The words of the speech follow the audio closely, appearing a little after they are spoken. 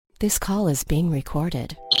This call is being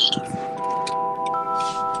recorded.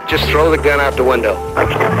 Just throw the gun out the window.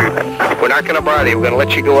 We're not going to bother you. We're going to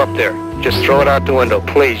let you go up there. Just throw it out the window,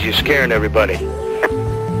 please. You're scaring everybody.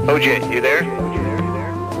 OJ, you there?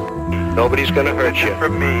 Nobody's going to hurt you. It's for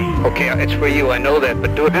me. Okay, it's for you. I know that,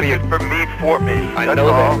 but do it for you. This is for me, for me. I know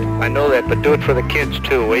that. I know that, but do it for the kids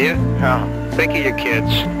too, will you? No. Think of your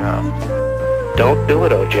kids. No. Don't do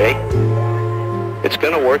it, OJ. It's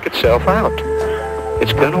going to work itself out.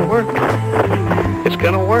 It's going to work. It's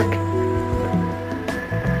going to work.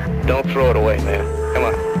 Don't throw it away, man. Come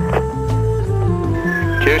on.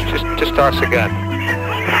 Just toss the gun.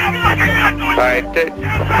 All right.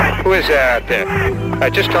 Who is that out there? All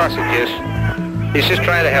right, just toss it, He's just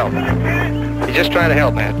trying to help. He's just trying to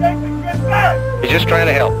help, man. He's just trying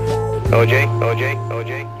to help. OJ.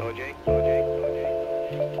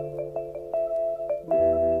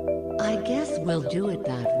 I guess we'll do it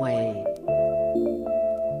that way.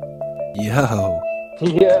 Yo,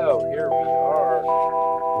 Here we are.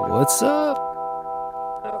 what's up?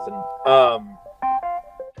 Nothing.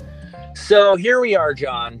 So here we are,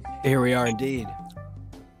 John. Here we are indeed.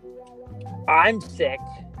 I'm sick.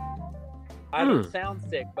 I don't sound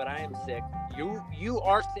sick, but I am sick. You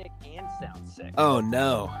are sick and sound sick. Oh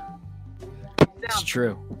no, it's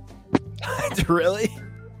true. Really?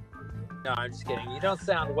 No, I'm just kidding. You don't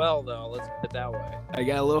sound well, though. Let's put it that way. I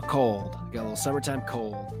got a little cold. I got a little summertime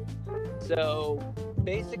cold. So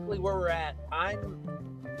basically, where we're at,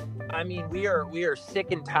 we are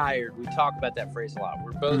sick and tired. We talk about that phrase a lot.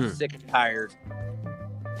 We're both sick and tired.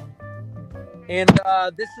 And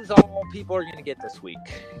this is all people are going to get this week.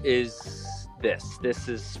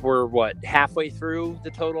 We're what, halfway through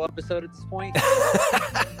the total episode at this point?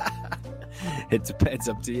 It depends,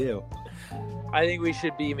 up to you. I think we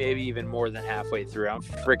should be maybe even more than halfway through. I'm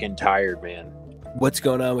freaking tired, man. What's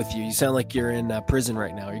going on with you? You sound like you're in prison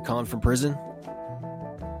right now. Are you calling from prison?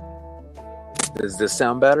 Does this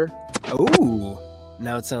sound better? Ooh,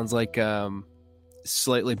 now it sounds like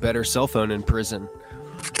slightly better cell phone in prison.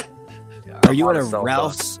 Are you on a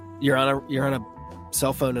Ralph's? You're on a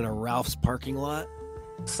cell phone in a Ralph's parking lot?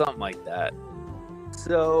 Something like that.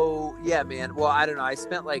 So, yeah, man. Well, I don't know. I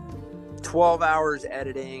spent like 12 hours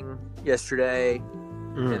editing yesterday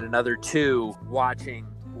and another 2 watching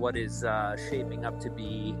what is shaping up to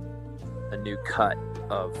be a new cut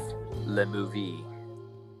of Le Movie.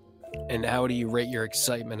 And how do you rate your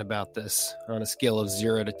excitement about this on a scale of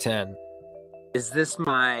 0 to 10? Is this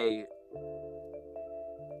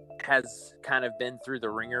has kind of been through the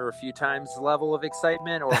ringer a few times level of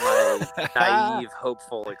excitement, or my naive,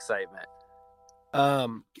 hopeful excitement?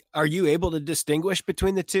 Are you able to distinguish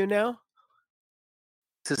between the two now?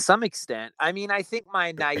 To some extent. I mean, I think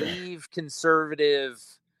my naive, conservative,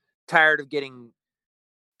 tired of getting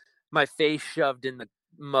my face shoved in the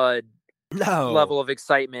mud level of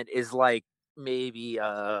excitement is like maybe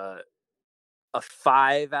a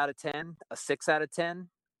 5 out of 10, a 6 out of 10.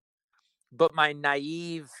 But my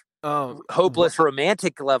naive, hopeless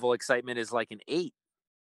romantic level excitement is like an 8.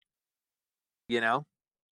 You know?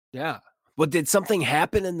 Yeah. Well, did something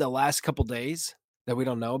happen in the last couple days that we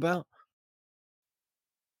don't know about?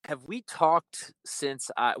 Have we talked since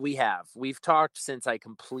we've talked since I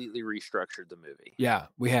completely restructured the movie. Yeah,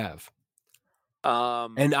 we have.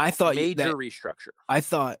 And I thought major restructure. I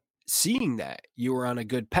thought seeing that you were on a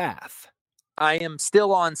good path. I am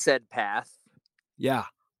still on said path. Yeah.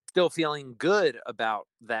 Still feeling good about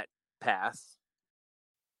that path.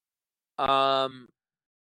 I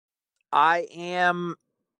am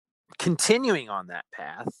continuing on that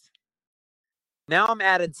path. Now I'm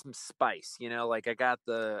adding some spice, like I got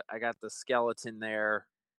the skeleton there.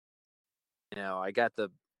 I got the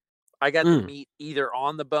meat either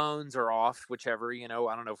on the bones or off, whichever, I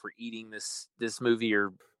don't know if we're eating this movie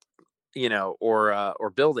or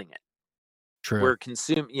building it. True. We're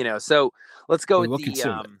consuming, so let's go with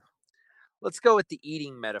the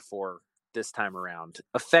eating metaphor this time around.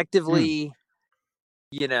 Effectively,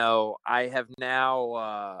 I have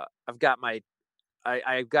now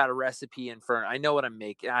I've got a recipe in front. I know what I'm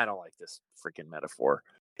making. I don't like this freaking metaphor.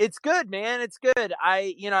 It's good, man. It's good.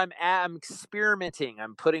 I'm experimenting.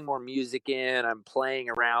 I'm putting more music in. I'm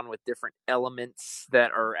playing around with different elements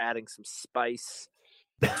that are adding some spice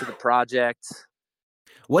to the project.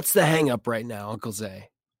 What's the hang up right now, Uncle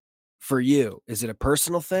Zay? For you, is it a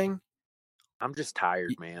personal thing? I'm just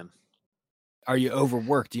tired, man. Are you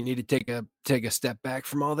overworked? Do you need to take a step back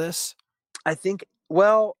from all this? I think,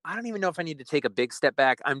 well, I don't even know if I need to take a big step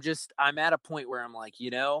back. I'm at a point where I'm like,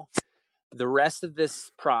 the rest of this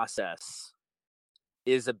process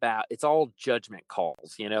is it's all judgment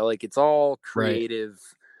calls, like it's all creative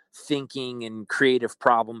thinking and creative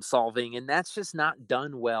problem solving. And that's just not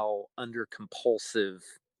done well under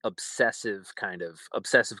obsessive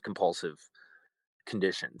compulsive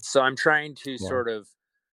conditions. So I'm trying to sort of,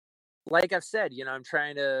 like I've said, I'm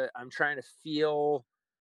trying to feel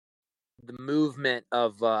the movement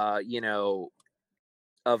of, of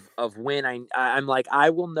when I'm like, I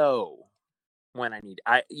will know when I need,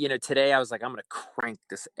 today I was like, I'm going to crank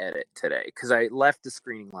this edit today. Cause I left the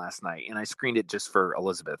screening last night and I screened it just for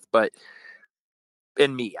Elizabeth,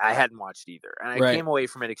 and me, I hadn't watched either. And I came away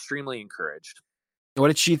from it extremely encouraged. What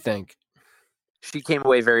did she think? She came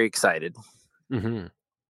away very excited. Mm-hmm.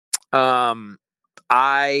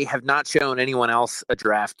 I have not shown anyone else a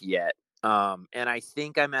draft yet. And I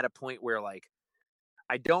think I'm at a point where like,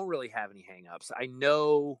 I don't really have any hangups. I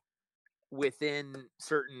know within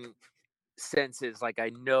certain senses, like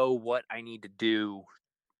I know what I need to do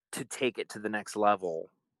to take it to the next level.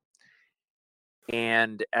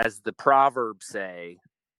 And as the proverbs say,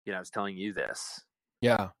 I was telling you this.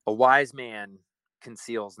 Yeah. A wise man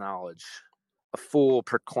conceals knowledge. A fool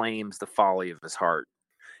proclaims the folly of his heart.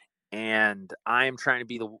 And I'm trying to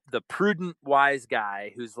be the prudent, wise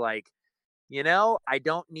guy who's like, I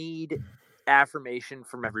don't need affirmation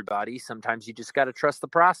from everybody. Sometimes you just got to trust the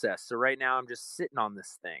process. So right now I'm just sitting on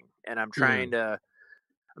this thing and I'm trying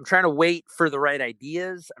to wait for the right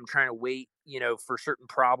ideas. I'm trying to wait, for certain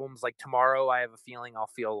problems. Like tomorrow, I have a feeling I'll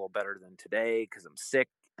feel a little better than today because I'm sick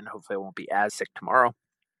and hopefully I won't be as sick tomorrow.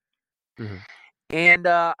 Mm-hmm. And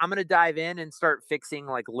I'm going to dive in and start fixing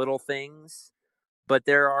like little things. But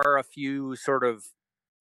there are a few sort of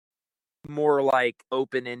more like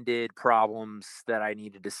open-ended problems that I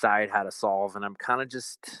need to decide how to solve. And I'm kind of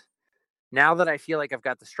just, now that I feel like I've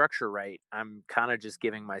got the structure right, I'm kind of just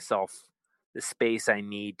giving myself the space I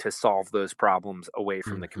need to solve those problems away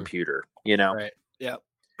from the computer, Right. Yeah.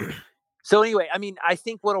 So anyway, I mean, I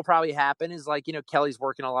think what'll probably happen is like, Kelly's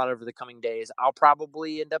working a lot over the coming days. I'll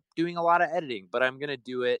probably end up doing a lot of editing, but I'm going to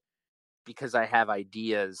do it because I have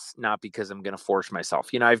ideas, not because I'm going to force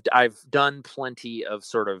myself. I've done plenty of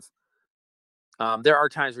sort of, there are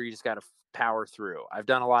times where you just got to power through. I've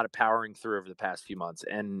done a lot of powering through over the past few months,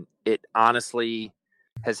 and it honestly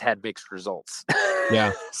has had mixed results.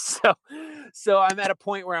 Yeah. So I'm at a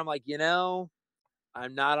point where I'm like,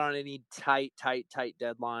 I'm not on any tight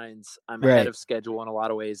deadlines. I'm ahead of schedule in a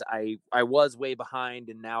lot of ways. I was way behind,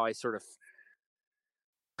 and now I sort of,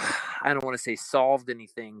 I don't want to say solved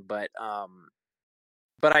anything, but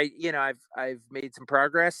I've made some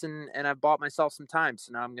progress and I've bought myself some time.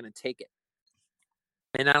 So now I'm going to take it.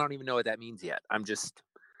 And I don't even know what that means yet. I'm just,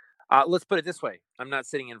 let's put it this way. I'm not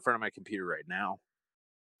sitting in front of my computer right now.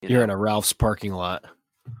 You're in a Ralph's parking lot.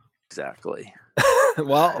 Exactly.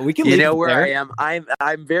 Well, we can leave where there. I am.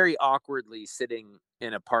 I'm very awkwardly sitting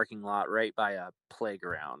in a parking lot right by a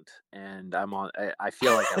playground, and I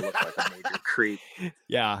feel like I look like a major creep.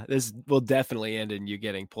 Yeah, this will definitely end in you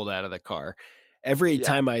getting pulled out of the car. Every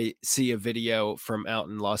time I see a video from out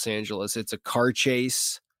in Los Angeles, it's a car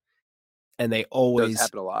chase, and they always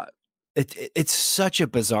happen a lot. It's such a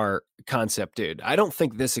bizarre concept, dude. I don't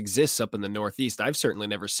think this exists up in the Northeast. I've certainly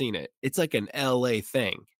never seen it. It's like an LA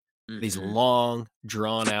thing. These long,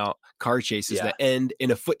 drawn-out car chases that end in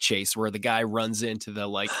a foot chase where the guy runs into the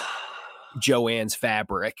like Joann's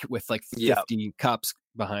fabric with like 50 cops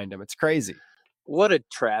behind him. It's crazy. What a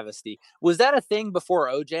travesty. Was that a thing before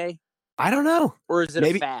OJ? I don't know. Or is it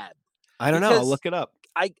a fad? I don't know. I'll look it up.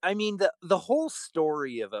 I mean, the whole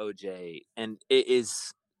story of OJ, and it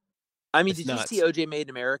is, I mean, did you see OJ Made in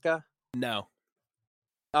America? No.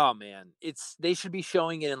 Oh, man. They should be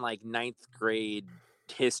showing it in like 9th grade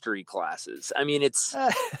history classes. I mean, it's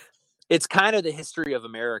kind of the history of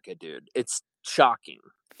America, dude. It's shocking.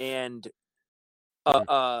 And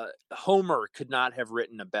Homer could not have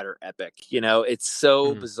written a better epic. It's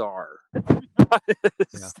so bizarre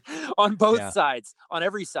on both sides, on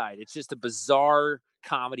every side. It's just a bizarre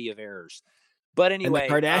comedy of errors. But anyway, and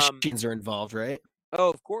the Kardashians are involved, right? Oh,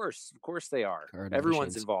 of course they are.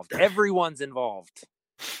 Everyone's involved. Everyone's involved.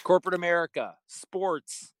 Corporate America,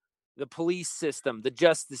 sports, the police system, the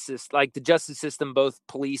justice system, both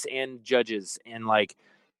police and judges, and like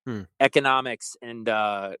economics and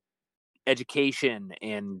education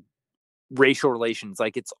and racial relations.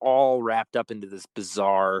 Like it's all wrapped up into this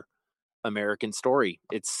bizarre American story.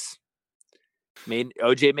 It's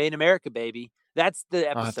OJ Made in America, baby. That's the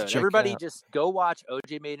episode. Everybody just go watch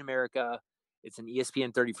OJ Made in America. It's an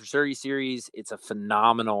ESPN 30 for 30 series. It's a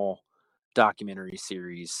phenomenal documentary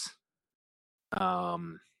series.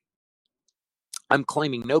 I'm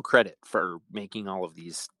claiming no credit for making all of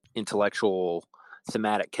these intellectual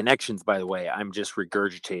thematic connections, by the way. I'm just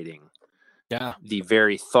regurgitating the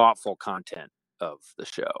very thoughtful content of the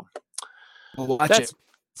show. We'll watch That's it.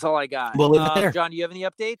 That's all I got. We'll leave it there. John, do you have any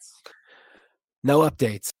updates? No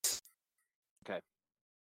updates. Okay.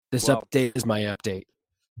 This update is my update.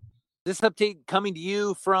 This update coming to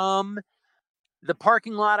you from the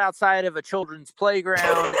parking lot outside of a children's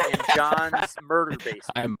playground in John's murder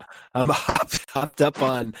basement. I'm hopped up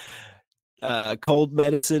on cold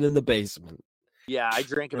medicine in the basement. Yeah, I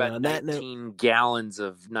drank about 19 gallons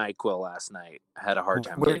of NyQuil last night. I had a hard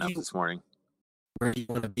time getting up this morning. Where do you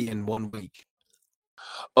want to be in 1 week?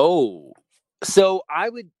 Oh, so I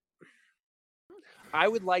would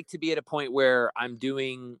like to be at a point where I'm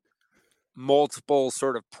doing multiple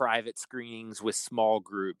sort of private screenings with small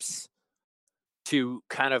groups to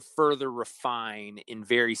kind of further refine in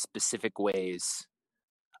very specific ways.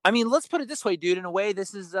 I mean, let's put it this way, dude. In a way,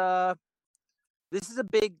 this is a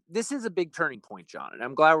big turning point, John. And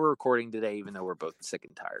I'm glad we're recording today, even though we're both sick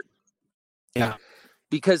and tired. Yeah.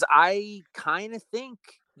 Because I kind of think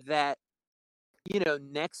that,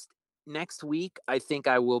 next week, I think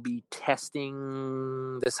I will be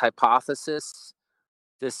testing this hypothesis.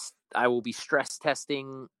 I will be stress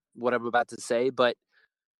testing what I'm about to say. But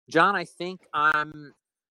John, I think I'm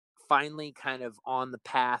finally kind of on the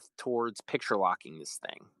path towards picture locking this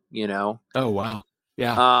thing, Oh, wow.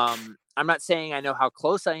 Yeah. I'm not saying I know how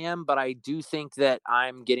close I am, but I do think that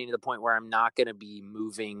I'm getting to the point where I'm not going to be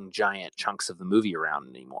moving giant chunks of the movie around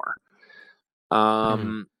anymore.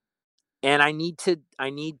 And I need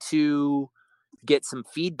to get some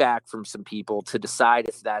feedback from some people to decide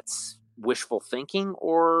if that's wishful thinking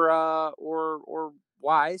or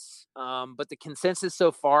wise. But the consensus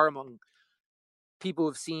so far among people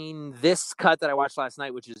who've seen this cut that I watched last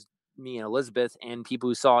night, which is me and Elizabeth, and people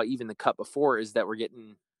who saw even the cut before, is that we're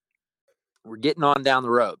getting on down the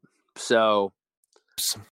road. So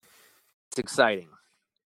it's exciting.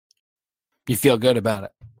 You feel good about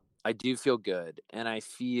it? I do feel good. And I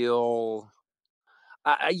feel,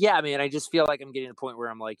 I just feel like I'm getting to the point where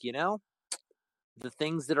I'm like, the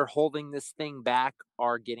things that are holding this thing back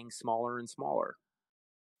are getting smaller and smaller.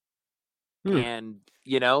 And,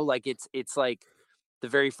 it's like the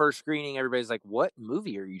very first screening, everybody's like, what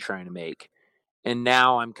movie are you trying to make? And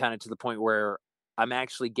now I'm kind of to the point where I'm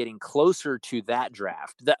actually getting closer to that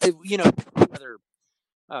draft.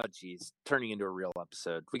 Oh, geez, turning into a real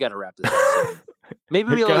episode. We got to wrap this up soon.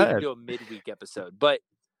 Maybe we'll even do a midweek episode. But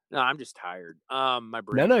no, I'm just tired. My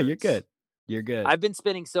brain. No, hurts. you're good. You're good. I've been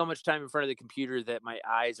spending so much time in front of the computer that my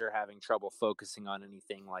eyes are having trouble focusing on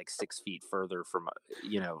anything like 6 feet further from,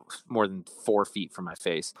 more than 4 feet from my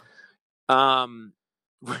face.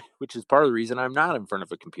 Which is part of the reason I'm not in front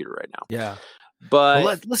of a computer right now. Yeah.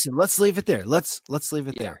 But let's leave it there. Let's leave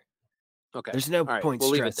it there. Okay. There's no point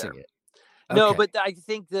stressing it. Okay. No, but I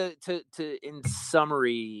think in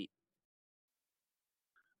summary,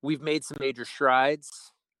 we've made some major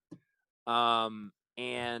strides.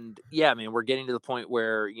 And yeah, man, we're getting to the point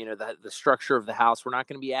where, the structure of the house, we're not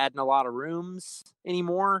going to be adding a lot of rooms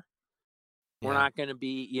anymore. Yeah. We're not going to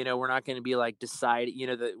be like deciding,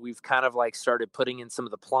 that we've kind of like started putting in some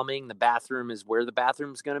of the plumbing. The bathroom is where the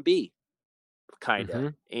bathroom's going to be, kind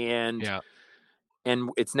of.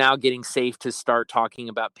 And it's now getting safe to start talking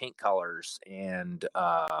about paint colors and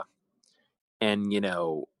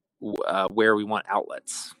where we want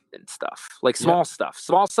outlets and stuff, like small stuff.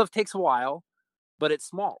 Small stuff takes a while, but it's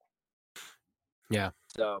small. Yeah.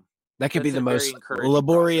 So that could be the most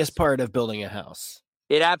laborious part of building a house.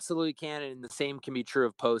 It absolutely can. And the same can be true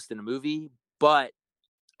of post in a movie, but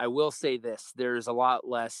I will say this, there's a lot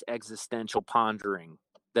less existential pondering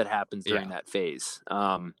that happens during that phase.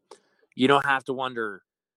 You don't have to wonder,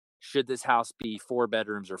 should this house be 4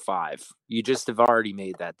 bedrooms or 5? You just have already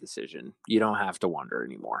made that decision. You don't have to wonder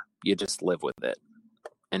anymore. You just live with it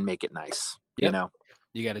and make it nice. You got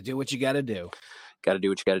to do what you got to do. Got to do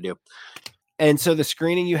what you got to do. And so the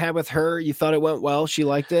screening you had with her, you thought it went well? She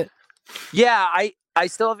liked it? Yeah, I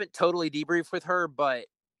still haven't totally debriefed with her, but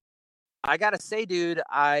I got to say, dude,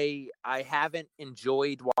 I haven't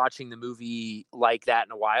enjoyed watching the movie like that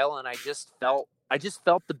in a while. And I just felt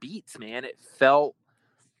the beats, man. It felt.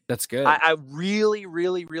 That's good. I really,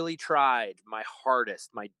 really, really tried my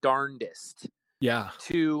hardest, my darndest. Yeah.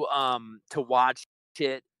 To watch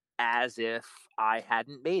it as if I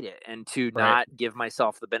hadn't made it and to not give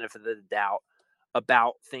myself the benefit of the doubt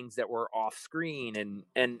about things that were off screen.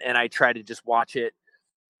 And I try to just watch it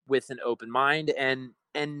with an open mind. And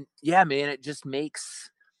yeah, man, it just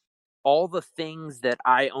makes all the things that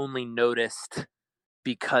I only noticed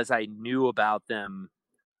because I knew about them.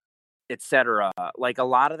 etc. Like a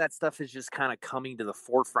lot of that stuff is just kind of coming to the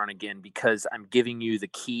forefront again because I'm giving you the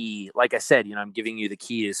key. Like I said, I'm giving you the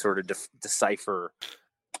key to sort of decipher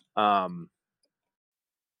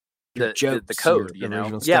the code,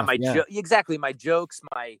 stuff, exactly. My jokes,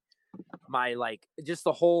 my like just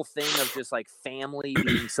the whole thing of just like family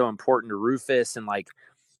being so important to Rufus. And like,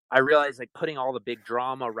 I realized like putting all the big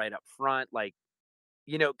drama right up front, like,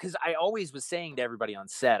 cause I always was saying to everybody on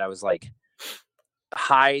set, I was like,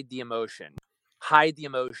 hide the emotion, hide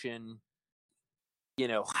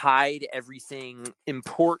everything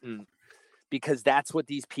important, because that's what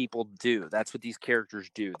these people do. That's what these characters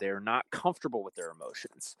do. They're not comfortable with their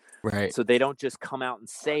emotions. Right. So they don't just come out and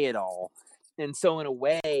say it all. And so in a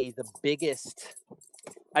way,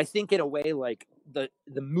 I think in a way, like the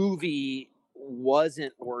movie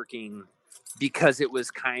wasn't working because it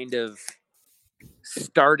was kind of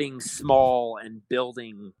starting small and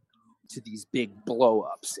building to these big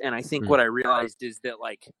blow-ups. And I think what I realized is that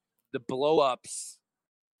like the blow-ups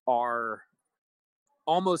are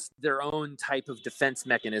almost their own type of defense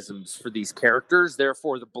mechanisms for these characters.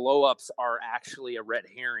 Therefore, the blow-ups are actually a red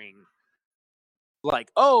herring.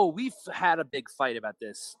 Like, oh, we've had a big fight about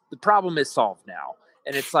this. The problem is solved now.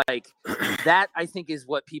 And it's like, that I think is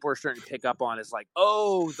what people are starting to pick up on, is like,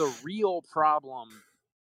 oh, the real problem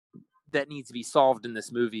that needs to be solved in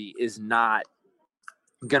this movie is not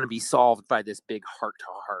going to be solved by this big heart to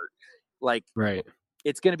heart. Like, right.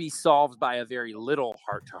 It's going to be solved by a very little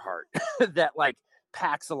heart to heart that like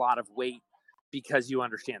packs a lot of weight because you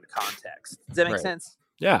understand the context. Does that make sense?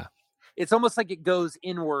 Yeah. It's almost like it goes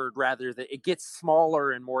inward rather than it gets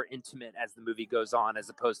smaller and more intimate as the movie goes on, as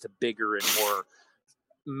opposed to bigger and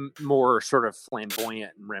more sort of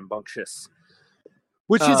flamboyant and rambunctious,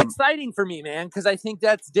 which is exciting for me, man, because I think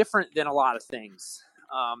that's different than a lot of things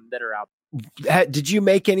that are out there. Did you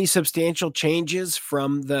make any substantial changes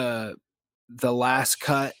from the last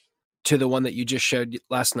cut to the one that you just showed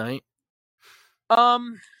last night?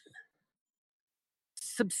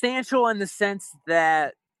 Substantial in the sense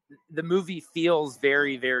that the movie feels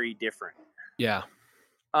very, very different. Yeah.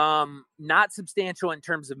 Not substantial in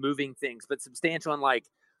terms of moving things, but substantial in like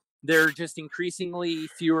there are just increasingly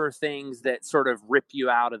fewer things that sort of rip you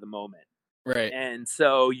out of the moment. Right. And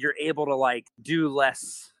so you're able to like do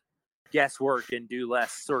less guesswork and do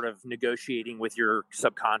less sort of negotiating with your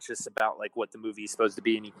subconscious about like what the movie is supposed to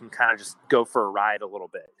be, and you can kind of just go for a ride a little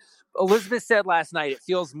bit. Elizabeth said last night it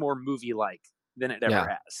feels more movie-like than it ever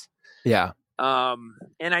has. Yeah.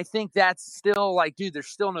 And I think that's still like, dude, there's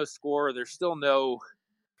still no score, there's still no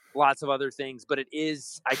lots of other things, but it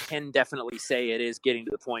is, I can definitely say it is getting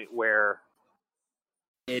to the point where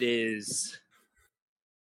it is,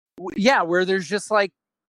 where there's just like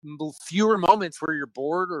fewer moments where you're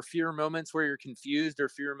bored, or fewer moments where you're confused, or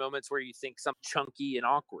fewer moments where you think something chunky and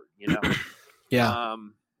awkward, Yeah.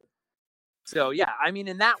 So yeah, I mean,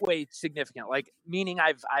 in that way, it's significant. Like, meaning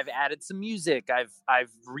I've added some music. I've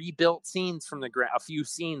rebuilt scenes from a few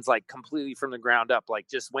scenes like completely from the ground up. Like,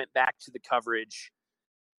 just went back to the coverage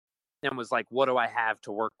and was like, what do I have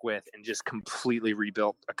to work with? And just completely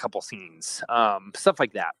rebuilt a couple scenes, stuff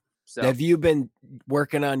like that. So have you been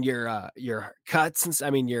working on your cuts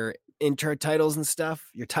and your intro titles and stuff?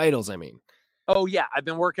 Your titles, I mean. Oh yeah, I've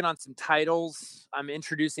been working on some titles. I'm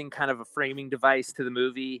introducing kind of a framing device to the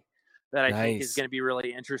movie that I think is going to be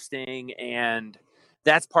really interesting. And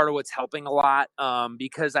that's part of what's helping a lot,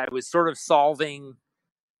 because I was sort of solving.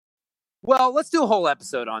 Well, let's do a whole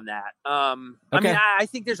episode on that. Okay. I mean, I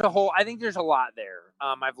think there's a lot there.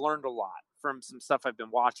 I've learned a lot from some stuff I've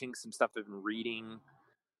been watching, some stuff I've been reading.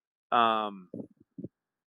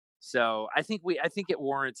 So I think it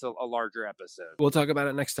warrants a larger episode. We'll talk about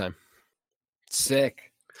it next time.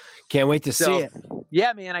 Sick. Can't wait to see it.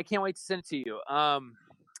 Yeah, man. I can't wait to send it to you.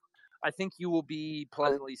 I think you will be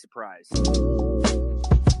pleasantly surprised.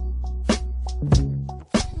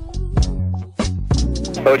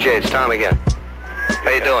 OJ, it's Tom again. How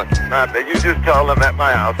you doing? Nothing. You just tell them at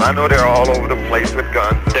my house. I know they're all over the place with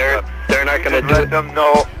guns. They're not going to do it. Let them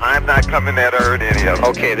know I'm not coming there to hurt any of them.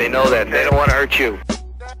 Okay, they know that. They don't want to hurt you.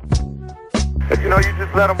 You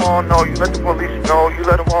just let them all know. You let the police know. You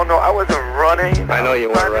let them all know. I wasn't running. I know you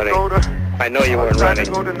weren't running. I know you weren't running. I was trying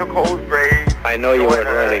to go to Nicole's grave. I know you weren't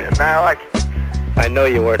running. Now I know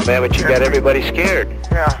you weren't, man, but you got everybody scared.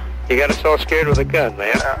 Yeah. You got us all scared with a gun,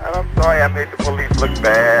 man. And I'm sorry I made the police look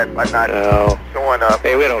bad by not showing up.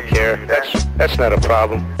 Hey, we don't care. That's not a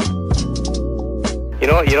problem. You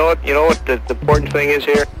know what the important thing is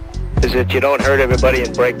here? Is that you don't hurt everybody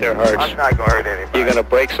and break their hearts. I'm not going to hurt anybody. You're going to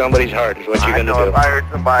break somebody's heart is what you're going to do. I know if I hurt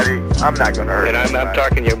somebody, I'm not going to hurt anybody. And I'm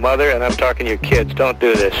talking to your mother and I'm talking to your kids. Don't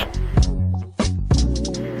do this.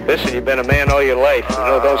 Listen, you've been a man all your life. You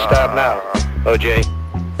know, don't stop now, O.J.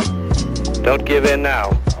 Don't give in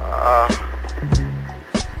now.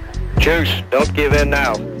 Juice, don't give in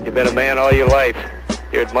now. You've been a man all your life.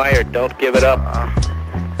 You're admired. Don't give it up.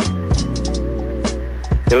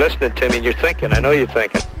 You're listening to me and you're thinking. I know you're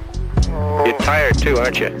thinking. You're tired too,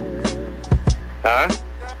 aren't you? Huh?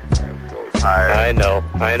 I'm so tired. I know.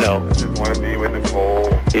 I just want to be with Nicole.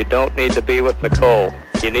 You don't need to be with Nicole.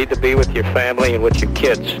 You need to be with your family and with your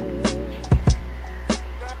kids.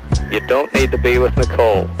 You don't need to be with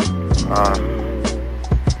Nicole.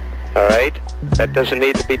 All right? That doesn't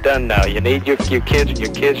need to be done now. You need your kids, and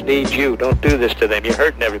your kids need you. Don't do this to them. You're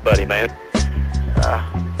hurting everybody, man.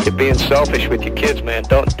 You're being selfish with your kids, man.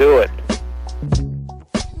 Don't do it.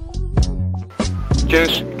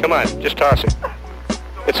 Juice, come on. Just toss it.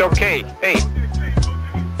 It's okay. Hey.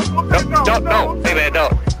 No. Hey, man,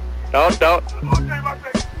 don't. Don't.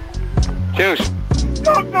 Juice.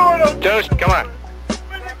 Juice, come on.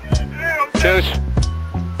 Juice.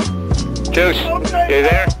 You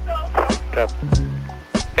there?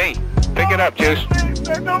 Hey, pick it up, Juice.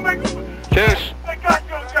 Juice.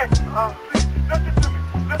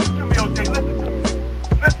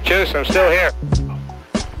 Juice, I'm still here.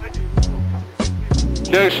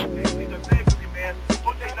 Juice.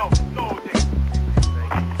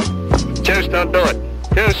 Juice, don't do it.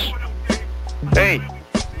 Juice. Hey.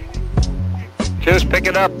 Juice, pick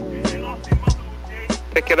it up.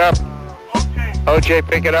 Pick it up. OJ,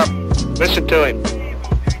 pick it up. Listen to him.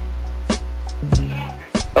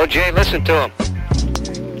 OJ, listen to him.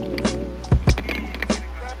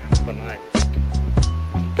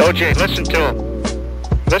 OJ, listen to him.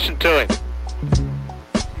 Listen to him.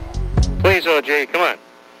 Please, OJ, come on.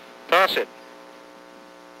 Toss it.